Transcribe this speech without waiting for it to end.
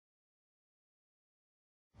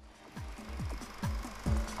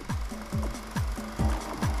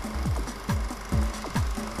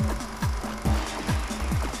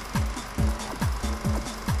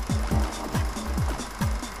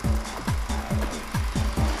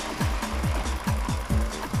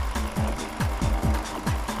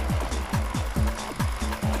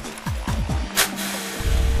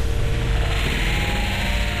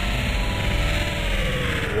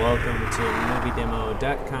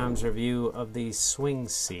MovieDemo.com's review of the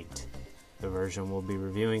SwingSeat. The version we'll be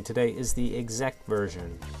reviewing today is the Exec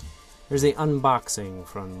version. Here's the unboxing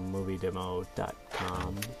from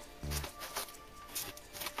MovieDemo.com.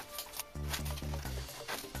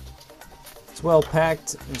 It's well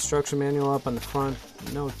packed, instruction manual up on the front,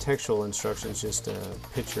 no textual instructions, just a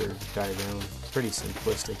picture diagram, pretty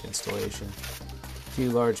simplistic installation. A few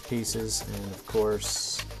large pieces, and of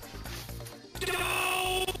course,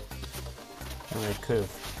 I could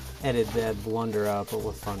have edited that blunder out, but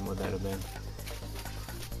what fun would that have been?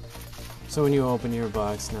 So when you open your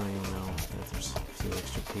box, now you'll know that there's a few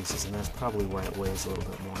extra pieces, and that's probably why it weighs a little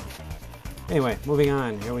bit more. Anyway, moving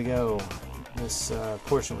on, here we go. This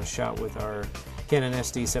portion was shot with our Canon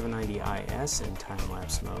SD790IS in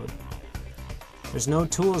time-lapse mode. There's no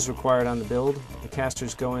tools required on the build. The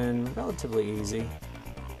casters go in relatively easy.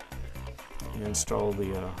 You install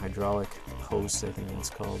the hydraulic post, I think it's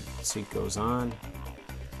called. The seat goes on.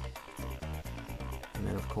 And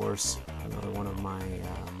then, of course, another one of my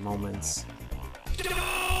moments.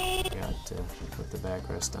 Got to put the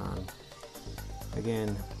backrest on.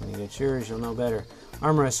 Again, when you get yours, you'll know better.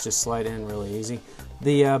 Armrests just slide in really easy.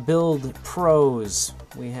 The build pros,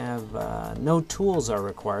 we have no tools are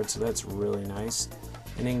required, so that's really nice.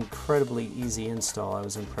 An incredibly easy install. I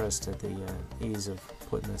was impressed at the ease of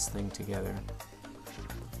putting this thing together.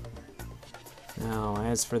 Now,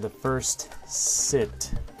 as for the first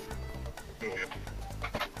sit, I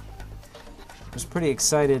was pretty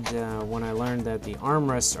excited when I learned that the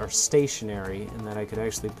armrests are stationary and that I could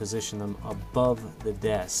actually position them above the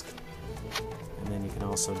desk. And then you can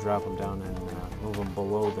also drop them down and move them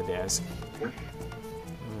below the desk.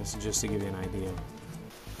 This is just to give you an idea of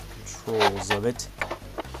controls of it.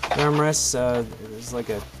 The armrests is like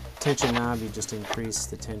a tension knob. You just increase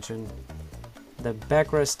the tension. The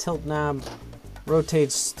backrest tilt knob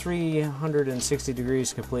rotates 360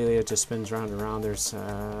 degrees completely. It just spins round and round. There's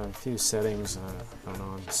a few settings. I don't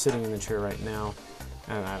know. I'm sitting in the chair right now.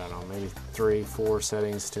 And I don't know, maybe 3, 4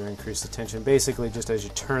 settings to increase the tension. Basically, just as you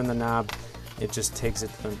turn the knob, it just takes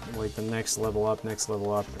it to the next level up, next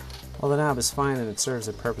level up. Well, the knob is fine and it serves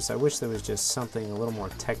a purpose. I wish there was just something a little more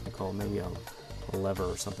technical, maybe a lever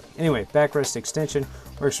or something. Anyway, backrest extension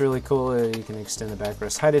works really cool. You can extend the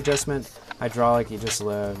backrest. Height adjustment, hydraulic. You just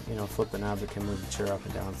flip the knob. It can move the chair up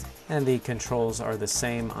and down. And the controls are the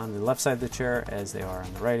same on the left side of the chair as they are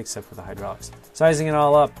on the right, except for the hydraulics. Sizing it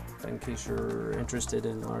all up, in case you're interested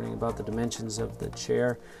in learning about the dimensions of the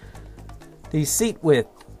chair. The seat width,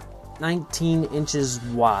 19 inches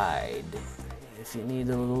wide. If you need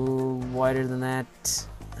a little wider than that,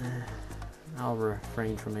 I'll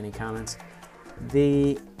refrain from any comments.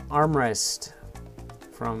 The armrest,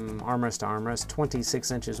 from armrest to armrest, 26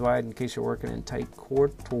 inches wide in case you're working in tight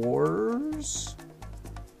quarters.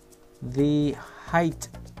 The height,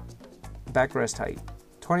 backrest height,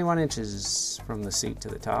 21 inches from the seat to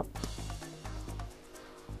the top.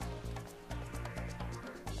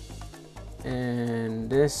 And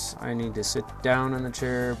this, I need to sit down in the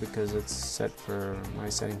chair because it's set for my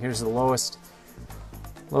setting. Here's the lowest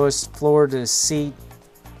floor to seat,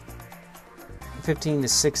 15 to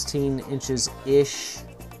 16 inches-ish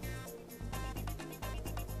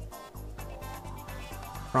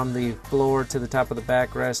from the floor to the top of the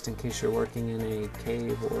backrest in case you're working in a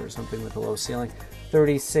cave or something with a low ceiling.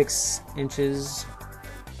 36 inches,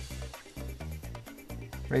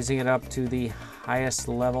 raising it up to the highest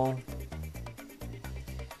level.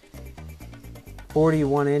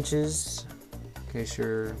 41 inches in case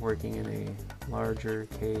you're working in a larger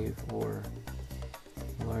cave or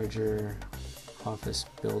larger office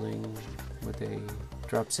building with a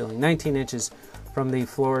drop ceiling. 19 inches from the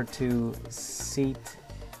floor to seat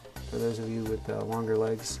for those of you with longer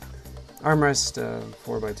legs. Armrest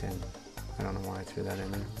 4x10. I don't know why I threw that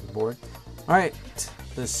in there. The board. Alright,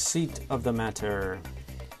 the seat of the matter.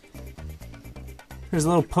 Here's a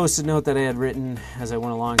little post-it note that I had written as I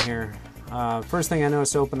went along here. First thing I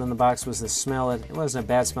noticed opening the box was the smell. It wasn't a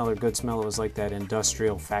bad smell or good smell. It was like that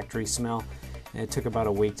industrial factory smell. And it took about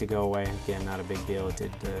a week to go away. Again, not a big deal. It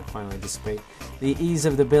did finally dissipate. The ease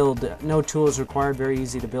of the build. No tools required. Very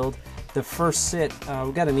easy to build. The first sit,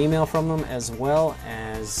 we got an email from them as well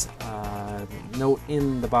as a note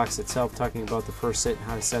in the box itself talking about the first sit and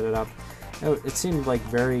how to set it up. It seemed like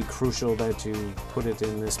very crucial that you put it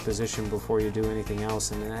in this position before you do anything else,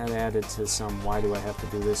 and that added to some "why do I have to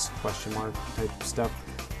do this?" question mark type stuff.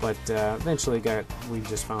 But eventually we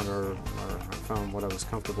just found found what I was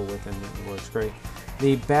comfortable with, and it works great.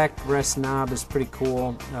 The backrest knob is pretty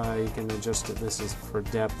cool. You can adjust it. This is for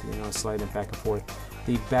depth, slide it back and forth.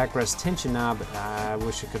 The backrest tension knob, I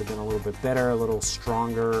wish it could have been a little bit better, a little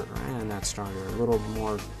stronger, not stronger, a little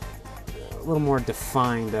more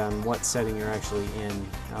defined on what setting you're actually in.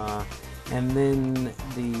 And then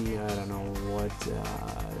the, I don't know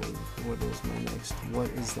what is my next, what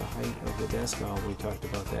is the height of the desk? Oh, we talked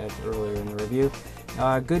about that earlier in the review.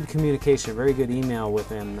 Good communication, very good email with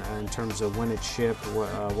them in terms of when it shipped,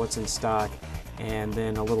 what's in stock, and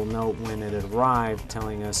then a little note when it arrived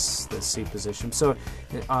telling us the seat position. So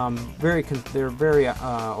they're very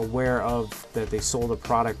aware of that they sold a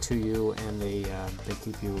product to you, and they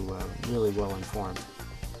keep you really well informed.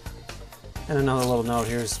 And another little note,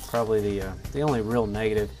 here's probably the only real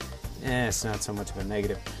negative. It's not so much of a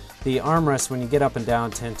negative. The armrests, when you get up and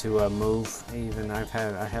down, tend to move. Even I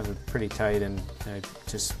have it pretty tight, and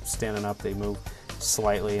just standing up, they move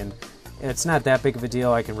slightly, and it's not that big of a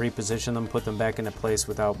deal. I can reposition them, put them back into place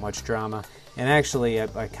without much drama. And actually,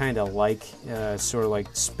 I kind of like sort of like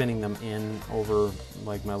spinning them in over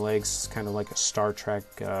like my legs, kind of like a Star Trek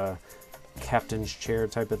captain's chair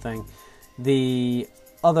type of thing. The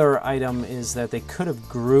other item is that they could have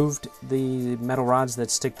grooved the metal rods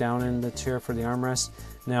that stick down in the chair for the armrest.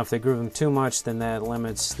 Now, if they groove them too much, then that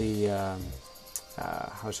limits the,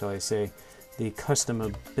 how shall I say, the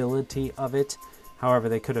customability of it. However,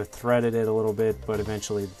 they could have threaded it a little bit, but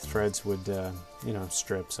eventually the threads would,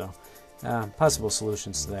 strip. So, possible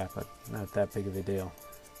solutions to that, but not that big of a deal.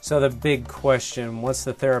 So the big question, what's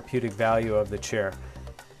the therapeutic value of the chair?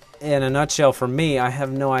 In a nutshell, for me, I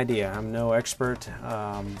have no idea. I'm no expert.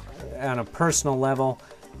 On a personal level,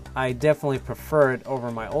 I definitely prefer it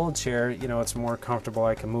over my old chair. You know, it's more comfortable.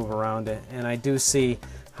 I can move around it, and I do see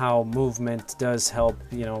how movement does help,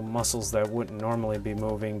 muscles that wouldn't normally be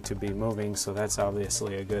moving to be moving, so that's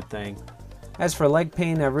obviously a good thing. As for leg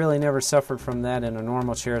pain, I've really never suffered from that in a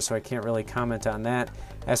normal chair, so I can't really comment on that.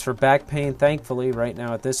 As for back pain, thankfully, right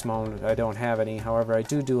now at this moment, I don't have any. However, I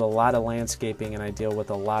do a lot of landscaping, and I deal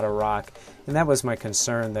with a lot of rock, and that was my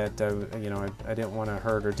concern, that I didn't want to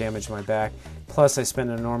hurt or damage my back. Plus, I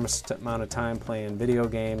spend an enormous amount of time playing video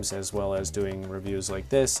games, as well as doing reviews like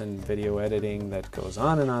this and video editing that goes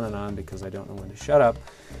on and on and on because I don't know when to shut up.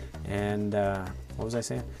 And what was I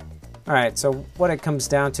saying? Alright, so what it comes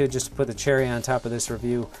down to, just to put the cherry on top of this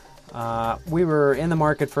review, we were in the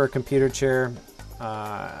market for a computer chair.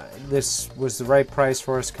 This was the right price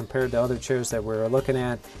for us compared to other chairs that we were looking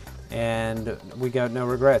at, and we got no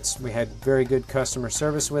regrets. We had very good customer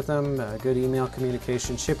service with them, good email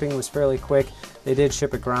communication. Shipping was fairly quick. They did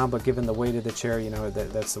ship it ground, but given the weight of the chair,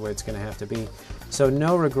 that's the way it's going to have to be. So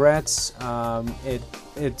no regrets. I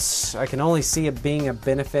can only see it being a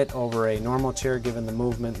benefit over a normal chair given the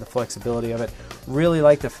movement and the flexibility of it. Really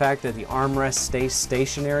like the fact that the armrests stay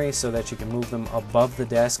stationary so that you can move them above the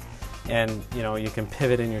desk, and you can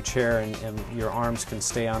pivot in your chair, and your arms can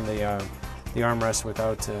stay on the armrest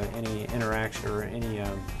without any interaction or any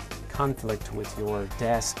conflict with your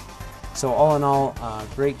desk. So all in all,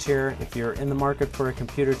 great chair. If you're in the market for a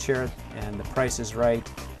computer chair and the price is right,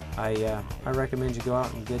 I recommend you go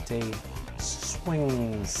out and get a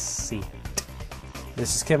SwingSeat.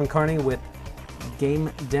 This is Kevin Carney with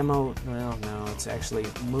Game Demo. Well, no, it's actually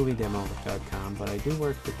moviedemo.com, but I do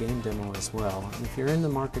work for Game Demo as well. And if you're in the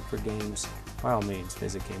market for games, by all means,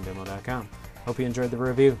 visit GameDemo.com. Hope you enjoyed the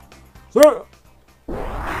review. See ya!